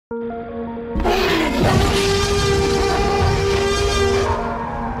Hey,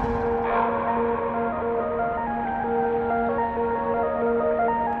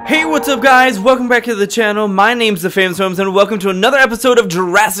 what's up guys? Welcome back to the channel. My name's TheFamousFilms and welcome to another episode of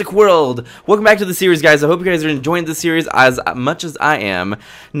Jurassic World. Welcome back to the series, guys. I hope you guys are enjoying the series as much as I am.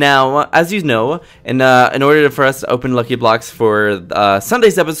 Now, as you know, in order for us to open Lucky Blocks for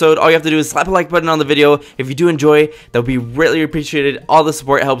Sunday's episode, all you have to do is slap a like button on the video. If you do enjoy, that would be greatly appreciated. All the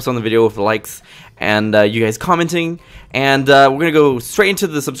support helps on the video with the likes and you guys commenting. And we're going to go straight into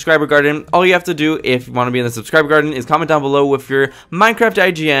the subscriber garden. All you have to do if you want to be in the subscriber garden is comment down below with your Minecraft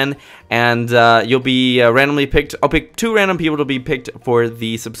IGN, and you'll be randomly picked. I'll pick 2 random people to be picked for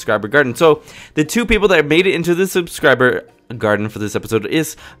the subscriber garden. So the 2 people that made it into the subscriber garden for this episode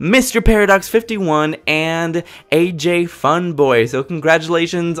is Mr. Paradox 51 and AJ Funboy. So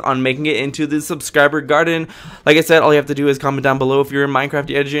congratulations on making it into the subscriber garden. Like I said, all you have to do is comment down below if you're in Minecraft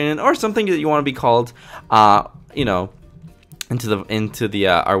IGN or something that you want to be called, you know, into the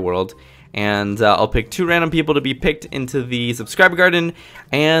our world, and I'll pick 2 random people to be picked into the subscriber garden.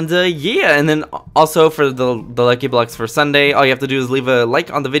 And yeah, and then also for the Lucky Blocks for Sunday, all you have to do is leave a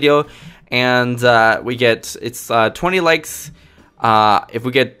like on the video, and we get 20 likes.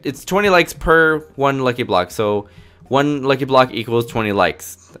 It's 20 likes per 1 Lucky Block, so 1 Lucky Block equals 20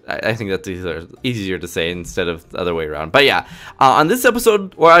 likes. I think that's easier to say instead of the other way around. But yeah, on this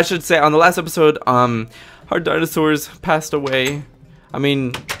episode, or I should say on the last episode, our dinosaurs passed away. I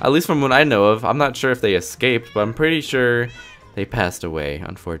mean, at least from what I know of. I'm not sure if they escaped, but I'm pretty sure they passed away,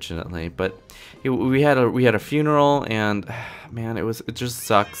 unfortunately. But we had a funeral, and man, it just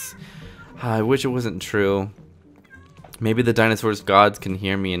sucks. I wish it wasn't true. Maybe the dinosaurs gods can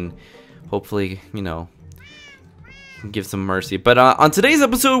hear me and hopefully, you know, give some mercy. But on today's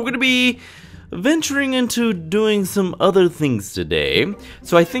episode, we're gonna be venturing into doing some other things today.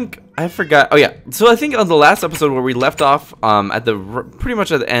 So I think I forgot. Oh yeah. So I think on the last episode where we left off, at the pretty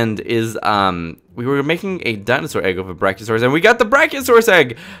much at the end is we were making a dinosaur egg of a Brachiosaurus, and we got the Brachiosaurus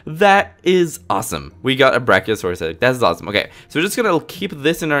egg. That is awesome. We got a Brachiosaurus egg. That's awesome. Okay, so we're just gonna keep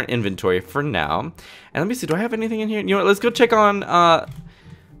this in our inventory for now. And let me see. Do I have anything in here? You know what? Let's go check on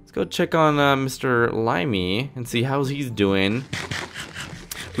Mr. Limey and see how he's doing.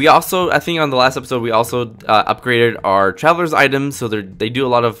 We also, I think on the last episode, we also upgraded our traveler's items, so they do a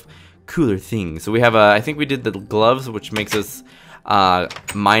lot of cooler things. So we have, I think we did the gloves, which makes us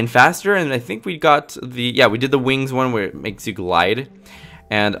mine faster, and I think we got we did the wings one where it makes you glide.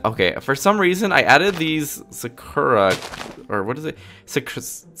 And okay, for some reason, I added these Sakura, or what is it, Saracena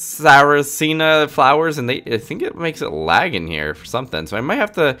flowers, and I think it makes it lag in here for something. So I might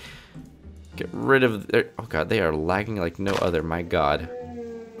have to get rid of oh god, they are lagging like no other, my god.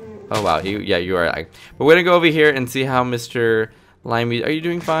 Oh wow, you are lagging. But we're gonna go over here and see how Mr. Limey, are you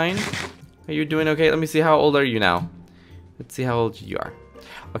doing fine? Are you doing okay? Let me see, how old are you now? Let's see how old you are.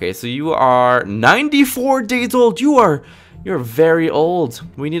 Okay, so you are 94 days old. You're very old.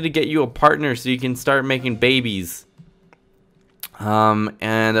 We need to get you a partner so you can start making babies.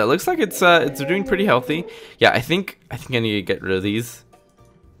 And it looks like it's doing pretty healthy. Yeah, I think I need to get rid of these.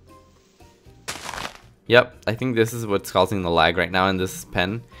 Yep, I think this is what's causing the lag right now in this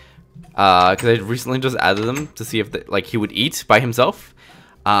pen. Because I recently just added them to see if he would eat by himself.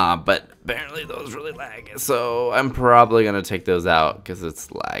 But apparently those really lag, so I'm probably gonna take those out because it's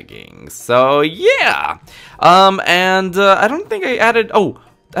lagging. So yeah, and I don't think I added. Oh,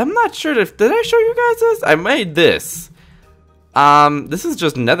 I'm not sure if did I show you guys this? I made this. This is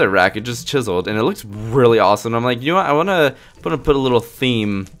just netherrack. It just chiseled, and it looks really awesome. I'm like, you know what? I wanna put a little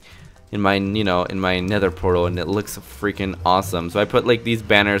theme in my, in my nether portal, and it looks freaking awesome. So I put like these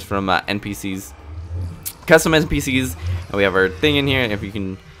banners from NPCs, custom NPCs, and we have our thing in here. And if you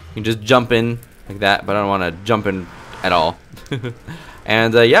can just jump in like that, but I don't want to jump in at all.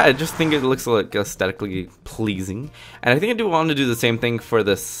 And yeah, I just think it looks like aesthetically pleasing. And I think I do want to do the same thing for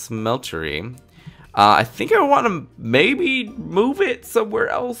the smeltery. I think I want to maybe move it somewhere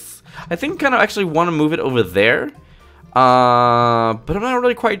else. I think I kind of actually want to move it over there. But I'm not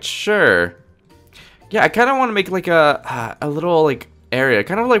really quite sure. Yeah, I kind of want to make like a little like area,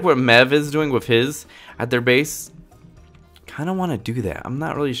 kind of like what Mev is doing with his at their base. Kind of want to do that. I'm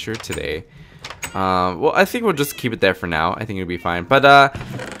not really sure today. Well, I think we'll just keep it there for now. I think it'll be fine. But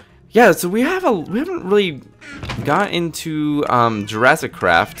yeah, so we haven't really got into Jurassic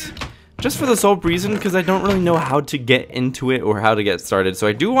Craft, just for the sole reason because I don't really know how to get into it or how to get started. So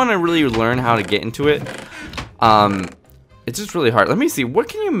I do want to really learn how to get into it. It's just really hard. Let me see. What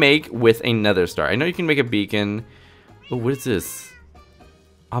can you make with a nether star? I know you can make a beacon. Oh, what is this?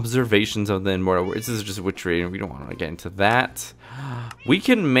 Observations of the immortal world. This is just witchery, and we don't want to get into that. We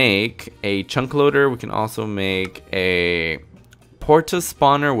can make a chunk loader. We can also make a porta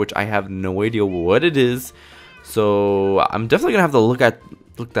spawner, which I have no idea what it is. So I'm definitely gonna have to look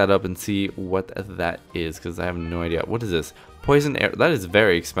that up and see what that is, because I have no idea. What is this? Poison arrow. That is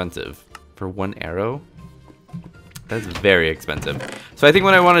very expensive for one arrow. That's very expensive. So I think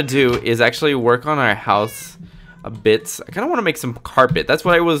what I want to do is actually work on our house a bit. I kind of want to make some carpet. That's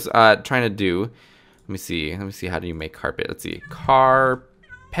what I was trying to do. Let me see. How do you make carpet? Let's see.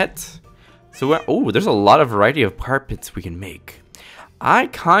 Carpet. So oh, there's a lot of variety of carpets we can make. I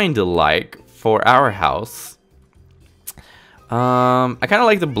kind of like for our house. I kind of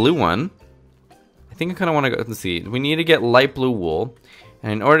like the blue one. I think I kind of want to go. Let's see. We need to get light blue wool,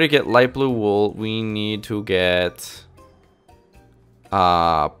 and in order to get light blue wool, we need to get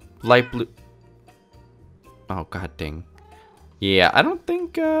light blue. Oh god dang. Yeah, I don't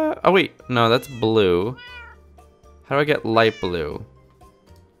think oh wait, no, that's blue. How do I get light blue?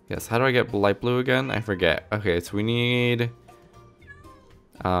 Yes, how do I get light blue again? I forget. Okay, so we need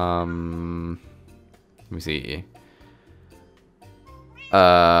let me see.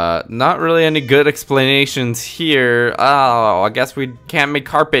 Not really any good explanations here. Oh, I guess we can't make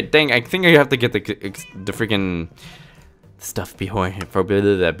carpet. Dang, I think I have to get the freaking stuff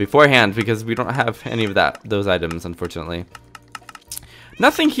beforehand, because we don't have any of those items, unfortunately.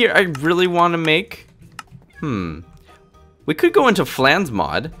 Nothing here I really want to make. We could go into Flans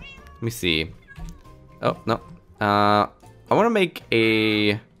mod. Let me see. Oh no. I want to make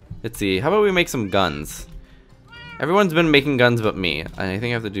a. Let's see. How about we make some guns? Everyone's been making guns but me. I think I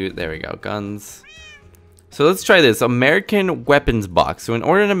have to do. There we go. Guns. So let's try this. American weapons box. So in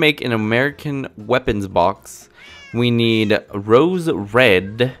order to make an American weapons box, we need rose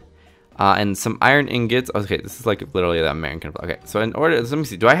red and some iron ingots. Okay, this is like literally the American. Okay, so in order, let me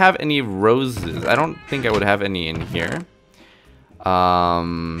see. Do I have any roses? I don't think I would have any in here.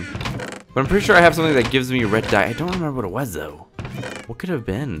 But I'm pretty sure I have something that gives me red dye. I don't remember what it was though. What could it have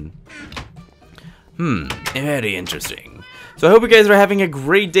been? Very interesting. So I hope you guys are having a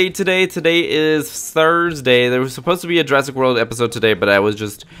great day today. Today is Thursday. There was supposed to be a Jurassic World episode today, but I was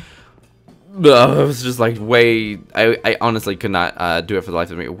just like way. I honestly could not do it for the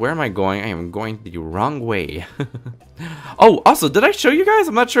life of me. Where am I going? I am going the wrong way. Oh, also, did I show you guys?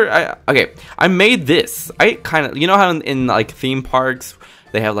 I'm not sure. Okay, I made this. I kind of, you know how in like theme parks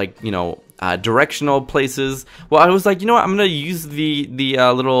they have like, you know, directional places. Well, I was like, you know what? I'm gonna use the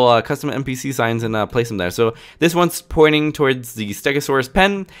little custom NPC signs and place them there. So this one's pointing towards the Stegosaurus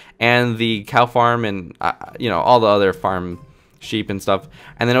pen and the cow farm and you know, all the other farm sheep and stuff.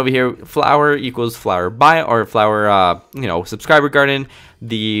 And then over here, flower equals flower buy or flower you know, subscriber garden.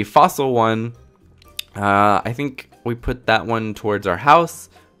 The fossil one, I think we put that one towards our house.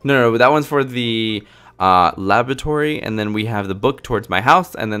 No, that one's for the laboratory, and then we have the book towards my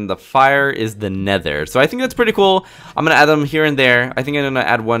house, and then the fire is the nether. So I think that's pretty cool. I'm gonna add them here and there. I think I'm gonna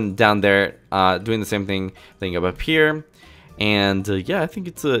add one down there, doing the same thing up here. And yeah, I think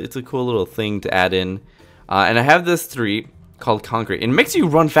it's a cool little thing to add in. And I have this street called concrete. It makes you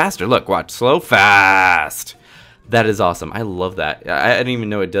run faster. Look, watch, slow, fast. That is awesome. I love that. I didn't even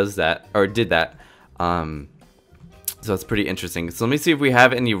know it does that, or did that. So it's pretty interesting. So let me see if we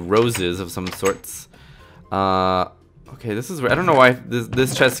have any roses of some sorts. Okay, this is, I don't know why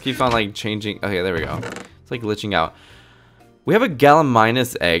this chest keeps on like changing. Okay, there we go. It's like glitching out. We have a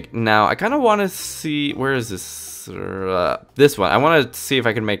Gallimimus egg. Now, I kind of want to see, where is this? This one. I want to see if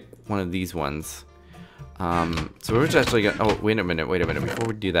I can make one of these ones. So we're just actually gonna, oh, wait a minute. Before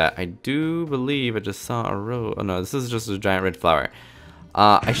we do that, I do believe I just saw a row. Oh no, this is just a giant red flower.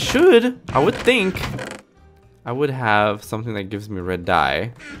 I would think I would have something that gives me red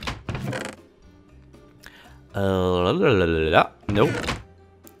dye. Nope.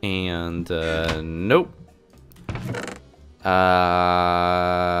 And nope. Okay,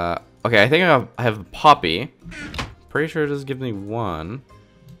 I think I have poppy. Pretty sure it just gives me one.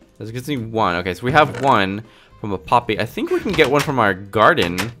 This gives me one. Okay, so we have one from a poppy. I think we can get one from our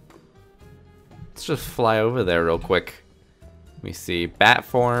garden. Let's just fly over there real quick. Let me see. Bat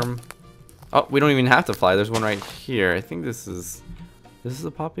form. Oh, we don't even have to fly. There's one right here. I think this is a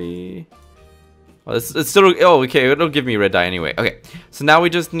poppy. Oh, it's still, oh, okay, it'll give me red dye anyway. Okay, so now we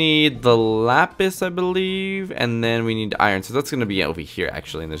just need the lapis, I believe, and then we need iron. So that's gonna be over here,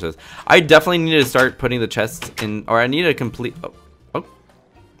 actually, in the chest. I definitely need to start putting the chests in, or I need to complete, oh,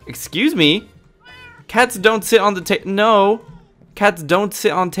 excuse me. Cats don't sit on the table. No, cats don't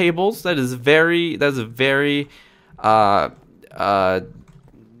sit on tables. That is very, not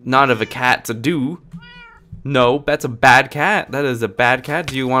of a cat to do. No, that's a bad cat. That is a bad cat.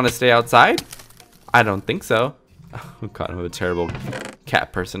 Do you want to stay outside? I don't think so. Oh god, I'm a terrible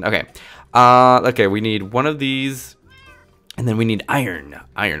cat person. Okay. Okay, we need one of these. And then we need iron.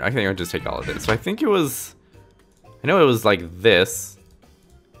 Iron. I think I'll just take all of this. So I think it was... I know it was like this.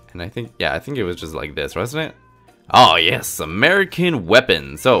 And I think... Yeah, I think it was just like this, wasn't it? Oh, yes. American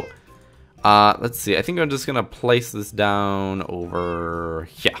weapon. So, let's see. I think I'm just going to place this down over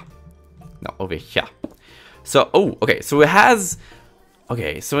here. No, over here. So, oh, okay. So it has...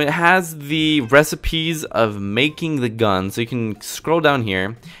 Okay, so it has the recipes of making the gun. So you can scroll down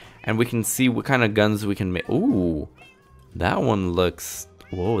here. And we can see what kind of guns we can make. Ooh. That one looks...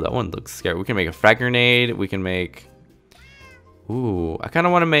 Whoa, that one looks scary. We can make a frag grenade. We can make... Ooh, I kind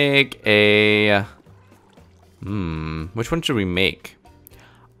of want to make a... Which one should we make?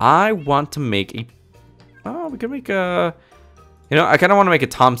 I want to make a... Oh, we can make a... You know, I kind of want to make a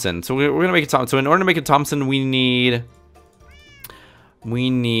Thompson. So we're going to make a Thompson. So in order to make a Thompson, we need...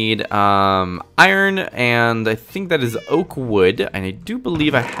 iron, and I think that is oak wood. And I do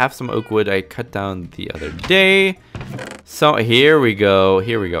believe I have some oak wood I cut down the other day. So here we go.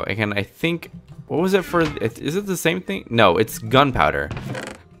 Here we go. Again, I think... What was it for? Is it the same thing? No, it's gunpowder.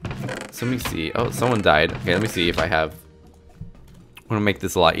 So let me see. Oh, someone died. Okay, let me see if I have... I'm going to make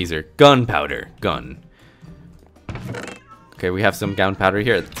this a lot easier. Gunpowder. Gun. Okay, we have some gunpowder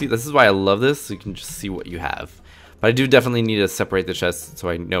here. See, this is why I love this. So you can just see what you have. But I do definitely need to separate the chests so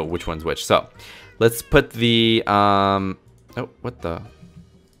I know which one's which. So, let's put the, oh, what the?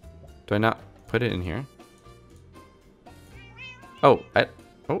 Do I not put it in here? Oh,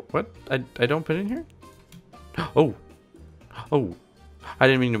 what? I don't put it in here? Oh. Oh. I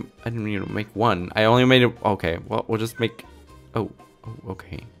didn't mean to make one. I only made it, okay. Well, we'll just make, oh,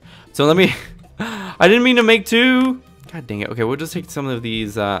 okay. So let me, I didn't mean to make two. God dang it. Okay, we'll just take some of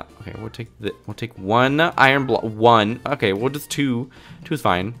these. Okay, we'll take one iron block. One. Okay, we'll just two. Two is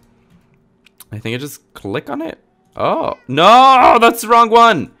fine. I think I just click on it. Oh no, that's the wrong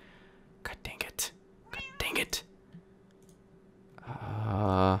one. God dang it. God dang it.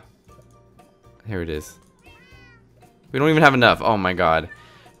 Here it is. We don't even have enough. Oh my god.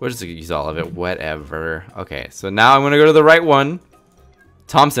 We'll just use all of it. Whatever. Okay, so now I'm gonna go to the right one.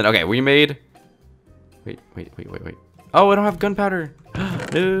 Thompson. Okay, we made. Wait. Oh, I don't have gunpowder.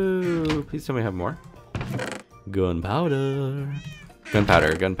 No, please tell me I have more. Gunpowder.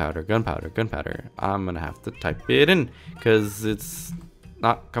 Gunpowder. I'm gonna have to type it in because it's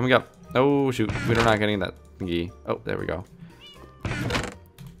not coming up. Oh shoot, we're not getting that thingy. Oh, there we go.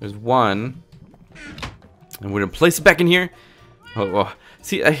 There's one. And we're gonna place it back in here. Oh,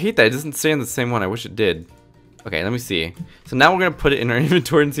 see, I hate that. It doesn't stay in the same one. I wish it did. Okay, let me see. So now we're gonna put it in our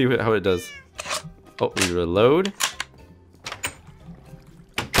inventory and see how it does. Oh, we reload.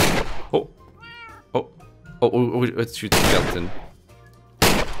 Oh, let's shoot the skeleton.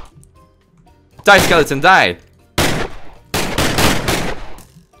 Die, skeleton, die!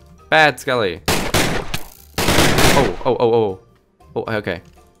 Bad Skelly. Oh, okay.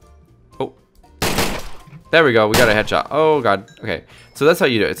 Oh. There we go, we got a headshot. Oh god, okay. So that's how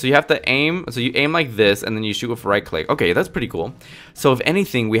you do it. So you have to aim, so you aim like this, and then you shoot with right click. Okay, that's pretty cool. So if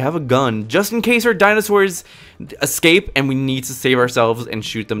anything, we have a gun, just in case our dinosaurs escape, and we need to save ourselves and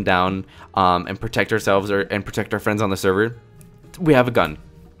shoot them down, and protect ourselves, and protect our friends on the server. We have a gun.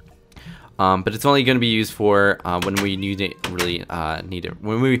 But it's only going to be used for when we need it,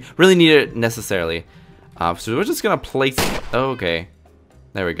 when we really need it necessarily. So we're just going to place, okay.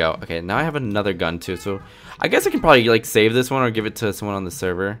 There we go. Okay, now I have another gun too. So I guess I can probably like save this one or give it to someone on the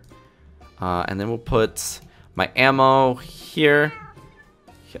server. And then we'll put my ammo here.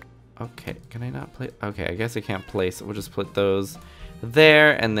 Okay, can I not play? Okay, I guess I can't place. We'll just put those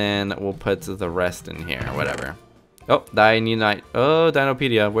there, and then we'll put the rest in here, whatever. Oh,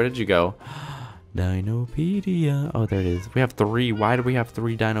 Dinopedia, where did you go? Dinopedia. Oh, there it is. We have 3. Why do we have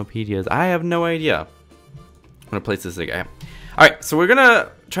 3 Dinopedias? I have no idea. I'm gonna place this again. Alright, so we're gonna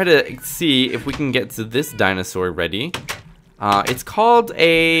try to see if we can get to this dinosaur ready. It's called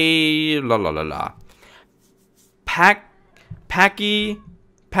a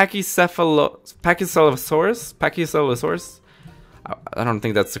Pachycephalosaurus. I don't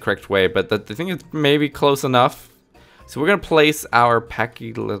think that's the correct way, but I think it's maybe close enough. So we're gonna place our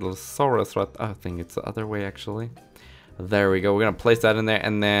Pachycephalosaurus. I think it's the other way actually. There we go. We're gonna place that in there,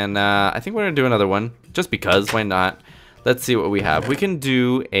 and then I think we're gonna do another one just because. Why not? Let's see what we have. We can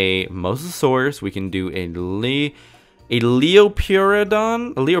do a Mosasaurus. We can do a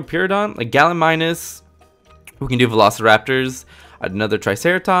Leopyrodon, a Gallimimus. We can do Velociraptors, another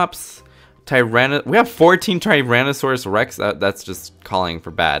Triceratops, we have 14 Tyrannosaurus Rex. That's just calling for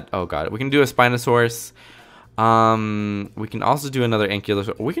bad. Oh god. We can do a Spinosaurus. We can also do another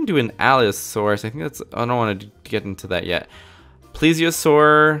ankylosaur. We can do an allosaurus. I think that's. I don't want to get into that yet.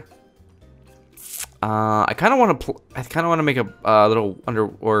 Plesiosaur. I kind of want to make a little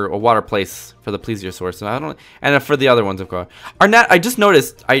or a water place for the plesiosaur. So I don't. And for the other ones, of course. I just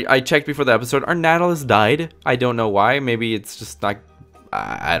noticed. I checked before the episode. Our Nautilus died. I don't know why. Maybe it's just not.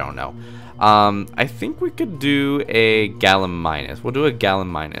 I don't know. I think we could do a Gallimimus. We'll do a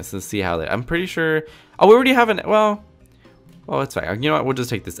Gallimimus and see how that. I'm pretty sure. Oh, we already have an. Well, it's fine. You know what? We'll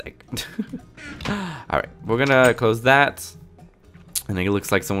just take this egg. All right, we're gonna close that. And it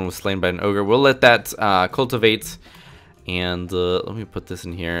looks like someone was slain by an ogre. We'll let that cultivate. And let me put this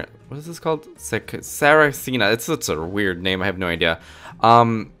in here. What is this called? Saracena. It's such a weird name. I have no idea.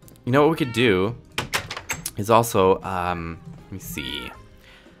 You know what we could do is also let me see.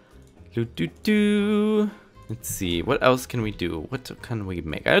 Let's see. What else can we do? What can we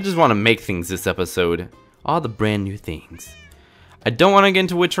make? I just want to make things this episode. All the brand new things. I don't want to get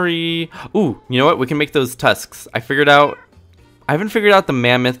into witchery. Ooh, you know what? We can make those tusks. I haven't figured out the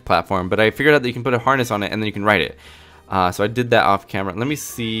mammoth platform, but I figured out that you can put a harness on it and then you can ride it. So I did that off camera. Let me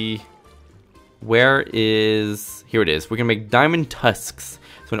see. Where is... Here it is. We can make diamond tusks.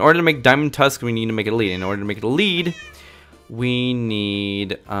 So in order to make diamond tusks, we need to make it a lead. In order to make it a lead, we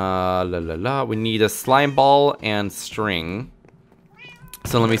need... we need a slime ball and string.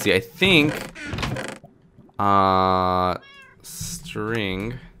 So let me see. I think...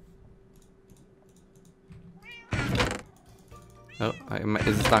 string... Oh,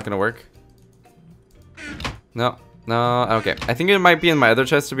 is this not gonna work? No, okay. I think it might be in my other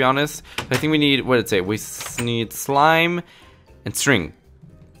chest, to be honest. I think we need, what did it say? We need slime and string,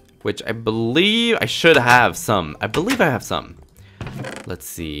 which I believe I should have some. I believe I have some. Let's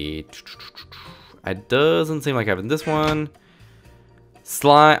see. It doesn't seem like I have this one.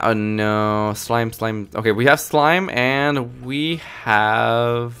 Slime, oh no, slime. Okay, we have slime and we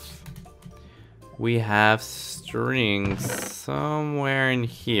have string somewhere in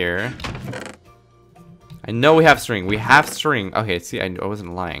here. I know we have string. We have string. Okay, see, I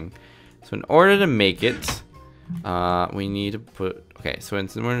wasn't lying. So in order to make it, we need to put. Okay, so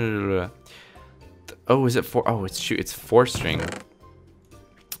it's. Oh, is it four? Oh, it's 4 string.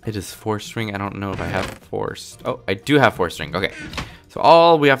 It is 4 string. I don't know if I have 4. Oh, I do have 4 string. Okay, so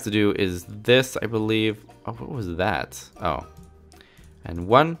all we have to do is this, I believe. Oh, what was that? Oh, and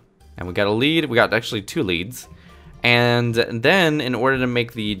 1, and we got a lead. We got actually 2 leads. And then, in order to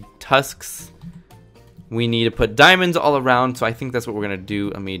make the tusks, we need to put diamonds all around. So I think that's what we're gonna do.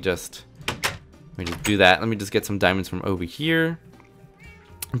 Let me just do that. Let me just get some diamonds from over here.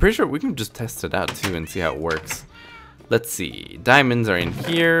 I'm pretty sure we can just test it out too and see how it works. Let's see. Diamonds are in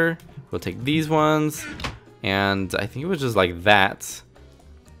here. We'll take these ones, and I think it was just like that.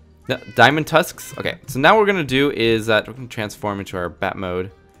 No, diamond tusks. Okay. So now what we're gonna do is that we're gonna transform into our bat mode.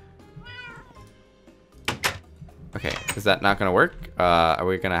 Okay, is that not gonna work? Are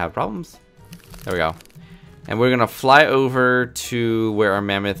we gonna have problems? There we go. And we're gonna fly over to where our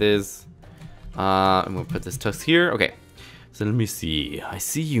mammoth is. And we'll put this tusk here. Okay, so let me see. I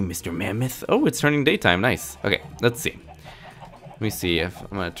see you, Mr. Mammoth. Oh, it's turning daytime. Nice. Okay, let's see. Let me see if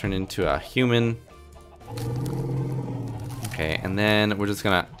I'm gonna turn into a human. Okay, and then we're just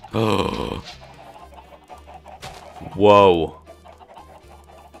gonna. Oh. Whoa.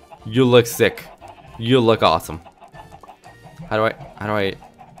 You look sick. You look awesome. How do I,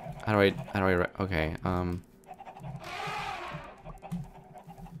 okay,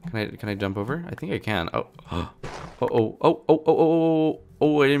 can I jump over? I think I can. Oh,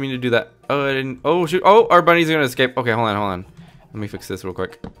 I didn't mean to do that. Oh, I didn't, oh shoot, oh, our bunny's gonna escape. Okay, hold on. Let me fix this real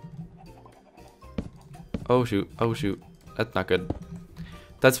quick. Oh shoot, that's not good.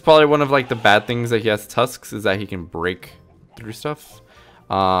 That's probably one of like the bad things that he has tusks, is that he can break through stuff.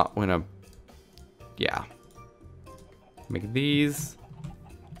 Yeah. Make these.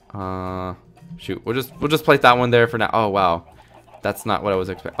 Shoot, we'll just place that one there for now. Oh wow, that's not what I was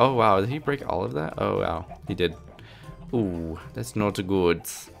expecting. Oh wow, did he break all of that? Oh wow, he did. Ooh, that's not good.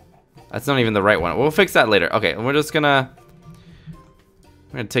 That's not even the right one. We'll fix that later. Okay, we're just gonna. I'm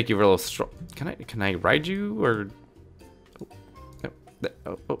gonna take you for a little stroll. Can I ride you or?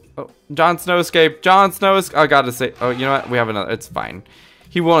 Oh, Jon Snow escaped. Jon Snow escaped. I gotta say. Oh, you know what? We have another. It's fine.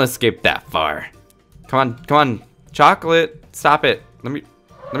 He won't escape that far. Come on. Chocolate, stop it. Let me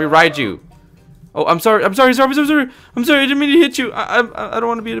ride you. Oh, I'm sorry. I'm sorry. I didn't mean to hit you. I don't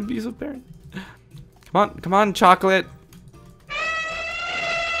want to be an abusive parent. Come on, Chocolate.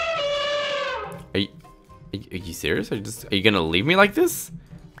 Are you serious? Are you gonna leave me like this?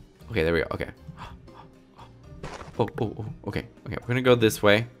 Okay, there we go. Okay. Oh. Okay. We're gonna go this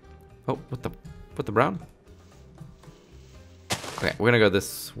way. Oh, what the brown? Okay, we're gonna go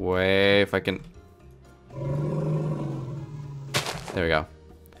this way if I can. There we go.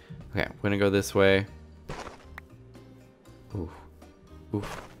 Okay, we're gonna go this way. Ooh. Ooh.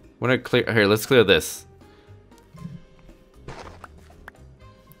 We're gonna clear. Here, let's clear this.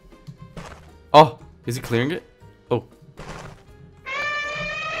 Oh, is he clearing it? Oh.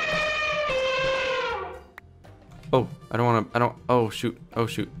 Oh, I don't want to. Oh, shoot. Oh,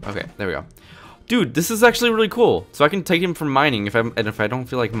 shoot. Okay, there we go. Dude, this is actually really cool. So I can take him from mining if I don't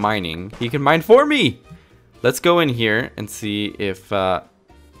feel like mining, he can mine for me. Let's go in here and see if he'll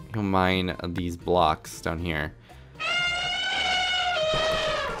mine these blocks down here.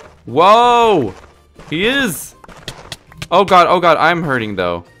 Whoa! He is! Oh god, I'm hurting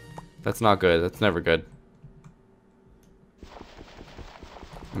though. That's not good. That's never good.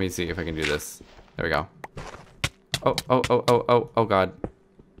 Let me see if I can do this. There we go. Oh god.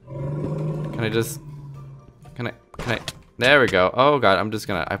 Can I just... Can I... There we go. Oh god, I'm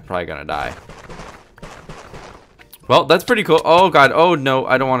probably gonna die. Well, that's pretty cool. Oh god, oh no,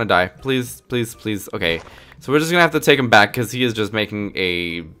 I don't want to die. Please, please, please. Okay, so we're just gonna have to take him back because he is just making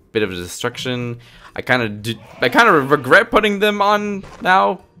a bit of a destruction. I kind of regret putting them on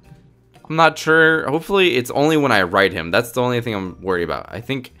now. I'm not sure. Hopefully, it's only when I ride him. That's the only thing I'm worried about. I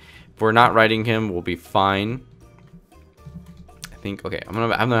think if we're not riding him, we'll be fine. I think. Okay, I'm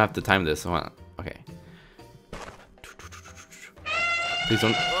gonna have to time this. Hold on. Okay. Please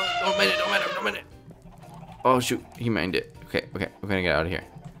don't. Don't mind it. Oh shoot, he mined it. Okay, we're gonna get out of here.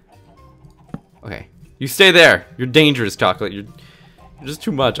 Okay, you stay there. You're dangerous, Chocolate. You're just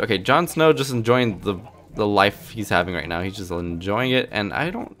too much. Okay, Jon Snow just enjoying the life he's having right now. He's just enjoying it, and I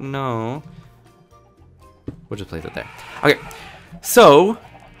don't know. We'll just place it there. Okay, so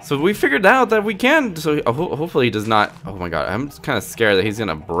we figured out that we can. So hopefully he does not. Oh my god, I'm kind of scared that he's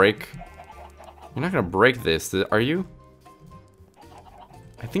gonna break. You're not gonna break this, are you?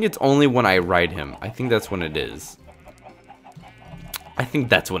 I think it's only when I ride him. I think that's when it is. I think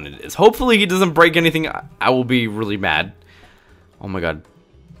that's when it is. Hopefully he doesn't break anything. I will be really mad. Oh my god.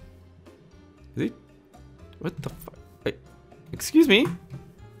 Is he? What the fuck? Excuse me?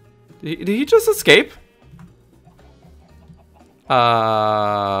 Did he just escape?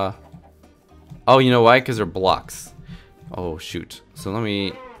 Oh, you know why? Because they're blocks. Oh shoot. So let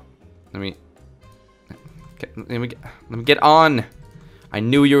me get on. I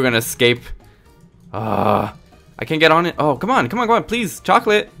knew you were gonna escape. I can't get on it. Oh, come on, please,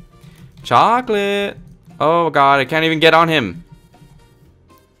 Chocolate. Oh god, I can't even get on him.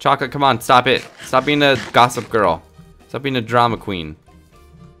 Chocolate, come on, stop it. Stop being a gossip girl. Stop being a drama queen.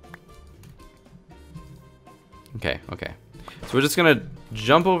 Okay. So we're just gonna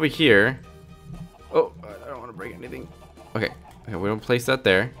jump over here. Oh, I don't want to break anything. Okay, we're gonna place that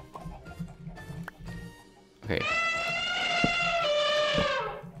there. Okay.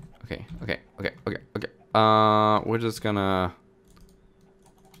 We're just gonna...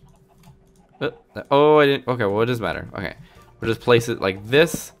 Oh, I didn't... Okay, well, it doesn't matter. Okay. We'll just place it like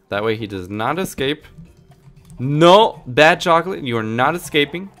this. That way he does not escape. No! Bad Chocolate. You are not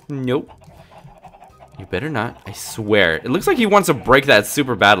escaping. Nope. You better not. I swear. It looks like he wants to break that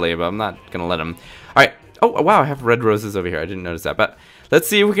super badly, but I'm not gonna let him. Alright. Oh, wow. I have red roses over here. I didn't notice that. But let's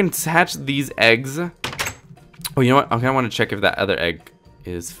see if we can hatch these eggs. Oh, you know what? Okay, I want to check if that other egg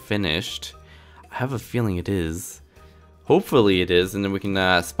is finished. I have a feeling it is. Hopefully it is, and then we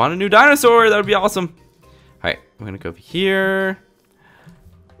can spawn a new dinosaur. That would be awesome. Alright, we're gonna go over here.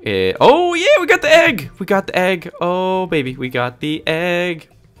 Oh yeah, we got the egg. Oh baby, we got the egg.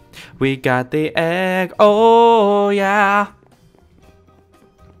 Oh yeah.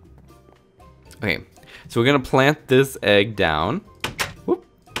 Okay, so we're gonna plant this egg down.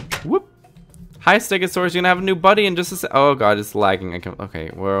 Whoop. Hi Stegosaurus, you're gonna have a new buddy in just a sec. Oh god, it's lagging.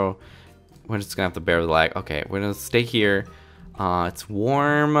 Okay, well, we're just gonna have to bear the lag. Okay, we're gonna stay here. It's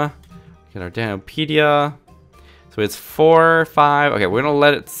warm. Get our Dinopedia. So it's 4, 5. Okay, we're gonna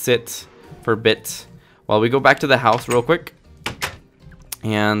let it sit for a bit while we go back to the house real quick.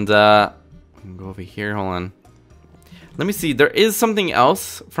 And go over here. Hold on. Let me see. There is something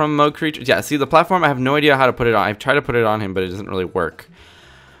else from Mode Creatures. Yeah, see the platform. I have no idea how to put it on. I've tried to put it on him, but it doesn't really work.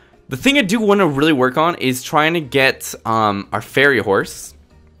 The thing I do want to really work on is trying to get our fairy horse.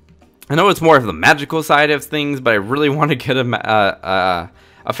 I know it's more of the magical side of things, but I really want to get a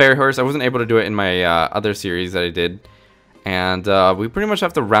fairy horse. I wasn't able to do it in my other series that I did. And we pretty much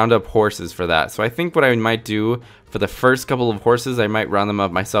have to round up horses for that. So I think what I might do for the first couple of horses, I might round them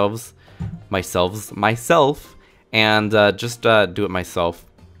up myself, and just do it myself.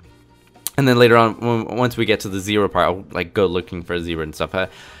 And then later on, once we get to the zebra part, I'll like go looking for a zebra and stuff.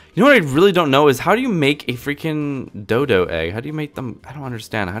 You know what I really don't know is how do you make a freaking dodo egg? How do you make them? I don't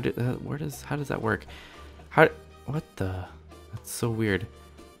understand. How does that work? What the? That's so weird.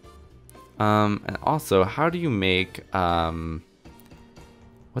 And also, how do you make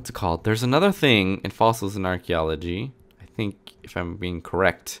what's it called? There's another thing in fossils and archaeology. I think if I'm being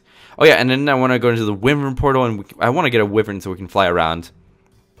correct. Oh yeah, and then I want to go into the wyvern portal, and I want to get a wyvern so we can fly around.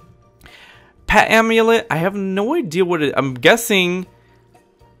 Pet amulet. I have no idea what it. I'm guessing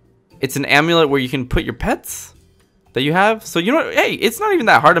it's an amulet where you can put your pets that you have. So you know what? Hey, it's not even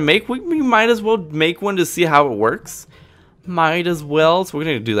that hard to make. We might as well make one to see how it works. Might as well. So we're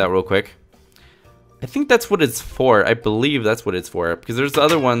gonna do that real quick. I think that's what it's for. I believe that's what it's for, because there's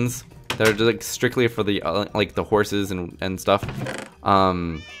other ones that are just like strictly for the like the horses and stuff.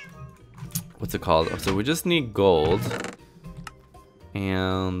 What's it called? So we just need gold,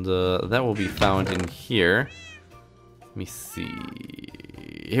 and that will be found in here. Let me see.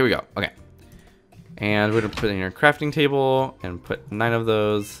 Here we go. Okay, and we're gonna put it in our crafting table and put 9 of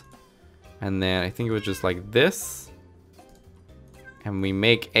those, and then I think it was just like this, and we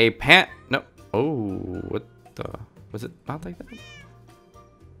make a pan. No. Oh, what the? Was it not like that?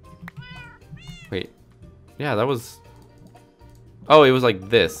 Wait. Yeah, that was. Oh, it was like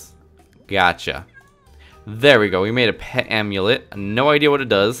this. Gotcha. There we go. We made a pet amulet. No idea what it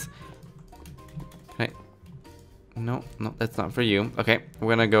does. Okay. No, that's not for you. Okay,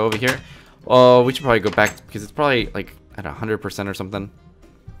 we're gonna go over here. Oh, we should probably go back because it's probably like at 100% or something.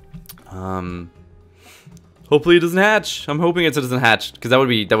 Hopefully it doesn't hatch. I'm hoping it doesn't hatch, because that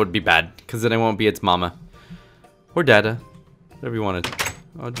would be bad, because then I won't be its mama or dada, whatever you wanted.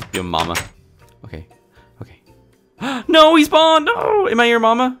 I'll just be a mama. Okay. Okay. No, he spawned. No, am I your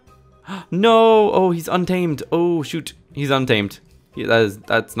mama? No. Oh, he's untamed. Oh shoot, he's untamed.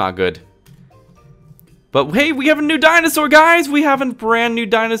 That's not good. But hey, we have a new dinosaur, guys. We have a brand new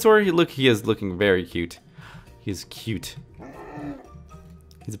dinosaur. He is looking very cute. He's cute.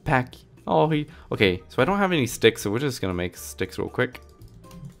 He's a pack. Oh, okay. So I don't have any sticks, so we're just gonna make sticks real quick.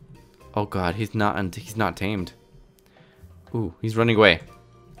 Oh god, he's not tamed. Ooh, he's running away.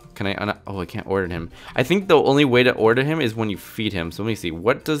 Can I? Oh, I can't order him. I think the only way to order him is when you feed him. So let me see.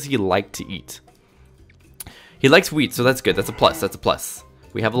 What does he like to eat? He likes wheat, so that's good. That's a plus. That's a plus.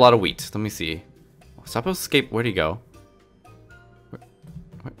 We have a lot of wheat. Let me see. Oh, stop escape. Where'd he go? Where?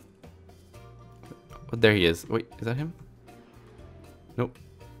 Oh, there he is. Wait, is that him? Nope.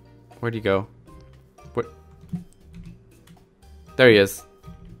 Where'd he go? What? There he is.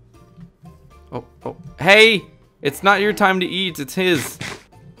 Oh, hey! It's not your time to eat, it's his.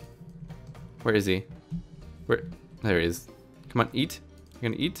 Where is he? Where? There he is. Come on, eat. You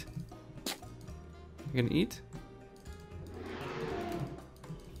gonna eat? You gonna eat?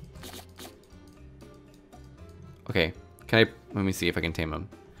 Okay, can I, let me see if I can tame him.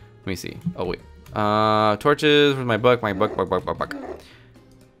 Let me see. Oh, wait. Torches, where's my book? My book.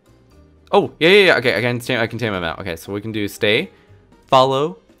 Oh, yeah. Okay, I can tame him out. Okay, so we can do stay,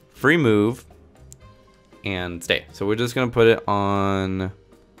 follow, free move, and stay. So we're just gonna put it on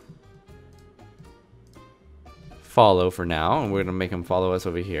follow for now, and we're gonna make him follow us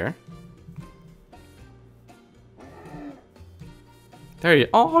over here. There he is.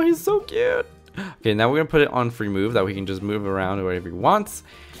 Oh, he's so cute. Okay, now we're gonna put it on free move, that we can just move around wherever he wants.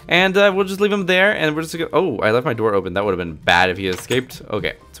 And we'll just leave him there, and we're just gonna, oh, I left my door open. That would have been bad if he escaped.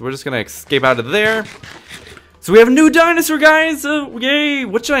 Okay, so we're just gonna escape out of there. So we have a new dinosaur, guys. Yay!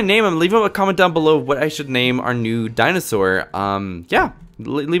 What should I name him? Leave a comment down below what I should name our new dinosaur. Yeah,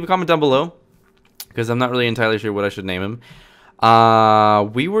 leave a comment down below, because I'm not really entirely sure what I should name him.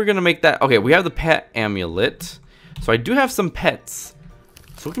 We were gonna make that. Okay, we have the pet amulet, so I do have some pets.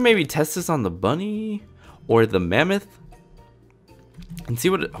 So we can maybe test this on the bunny or the mammoth and see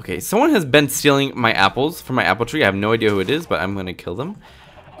what. Okay, someone has been stealing my apples from my apple tree. I have no idea who it is, but I'm gonna kill them.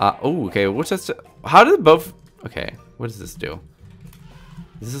 Oh, okay. What's that? How did both? Okay, what does this do?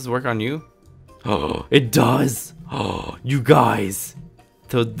 Does this work on you? Oh, it does. Oh, you guys.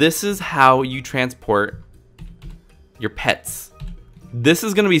 So this is how you transport your pets. This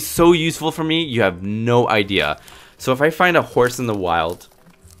is gonna be so useful for me. You have no idea. So if I find a horse in the wild,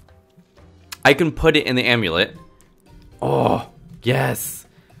 I can put it in the amulet. Oh, yes.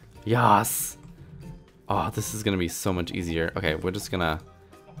 Yes. Oh, this is gonna be so much easier. Okay, we're just gonna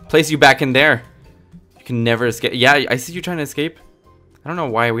place you back in there. You can never escape. Yeah, I see you trying to escape. I don't know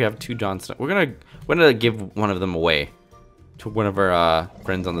why we have 2 Jon Snow. We're gonna give one of them away to one of our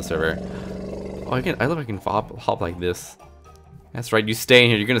friends on the server. Oh, I love I can hop like this. That's right, you stay in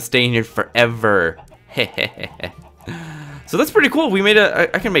here. You're gonna stay in here forever. So that's pretty cool. We made I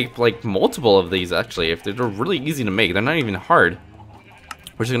can make like multiple of these actually. If they're really easy to make, they're not even hard.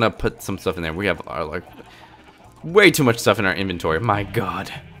 We're just gonna put some stuff in there. We have our, like, way too much stuff in our inventory. My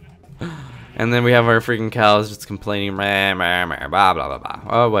God. And then we have our freaking cows just complaining, blah, blah, blah, blah.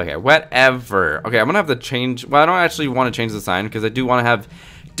 Oh, okay, whatever. Okay, I'm gonna have to change. Well, I don't actually want to change the sign because I do want to have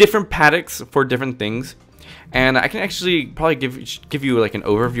different paddocks for different things. And I can actually probably give you like an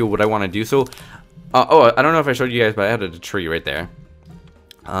overview of what I want to do. So, oh, I don't know if I showed you guys, but I added a tree right there.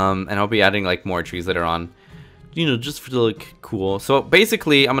 And I'll be adding like more trees later on, you know, just for look cool. So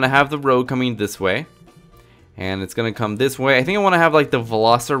basically, I'm gonna have the road coming this way. And it's gonna come this way. I think I want to have like the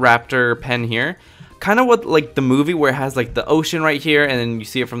Velociraptor pen here, kind of what like the movie where it has like the ocean right here, and then you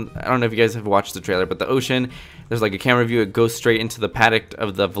see it from. I don't know if you guys have watched the trailer, but the ocean, there's like a camera view. It goes straight into the paddock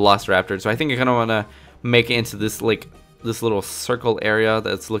of the Velociraptor. So I think I kind of want to make it into this like this little circle area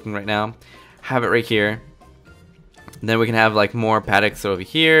that's looking right now. Have it right here. And then we can have like more paddocks over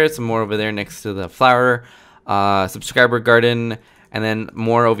here, some more over there next to the flower subscriber garden, and then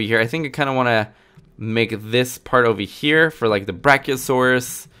more over here. I think I kind of want to make this part over here for like the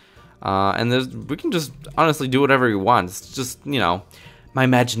Brachiosaurus, and we can just honestly do whatever we want. It's just, you know, my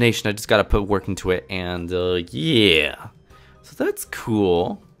imagination. I just gotta put work into it, and yeah, so that's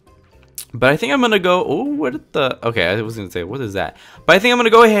cool. But I think I'm gonna go. Oh, what the? Okay, I was gonna say, what is that? But I think I'm gonna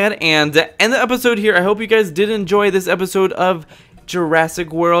go ahead and end the episode here. I hope you guys did enjoy this episode of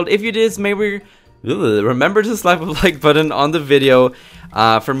Jurassic World. If you did, maybe remember to slap a like button on the video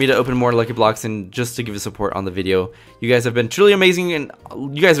for me to open more lucky blocks and just to give you support on the video. You guys have been truly amazing, and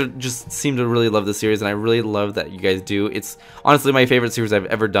you guys just seem to really love the series, and I really love that you guys do. It's honestly my favorite series I've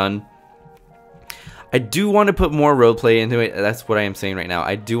ever done. I do want to put more roleplay into it. That's what I am saying right now.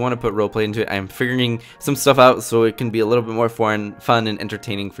 I do want to put roleplay into it. I'm figuring some stuff out so it can be a little bit more fun and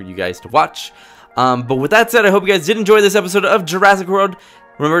entertaining for you guys to watch. But with that said, I hope you guys did enjoy this episode of Jurassic World.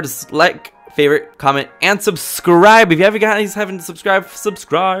 Remember to like, favorite, comment, and subscribe. If you guys haven't subscribed,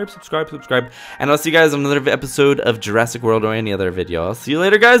 subscribe. And I'll see you guys on another episode of Jurassic World or any other video. I'll see you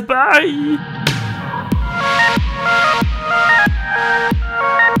later, guys. Bye.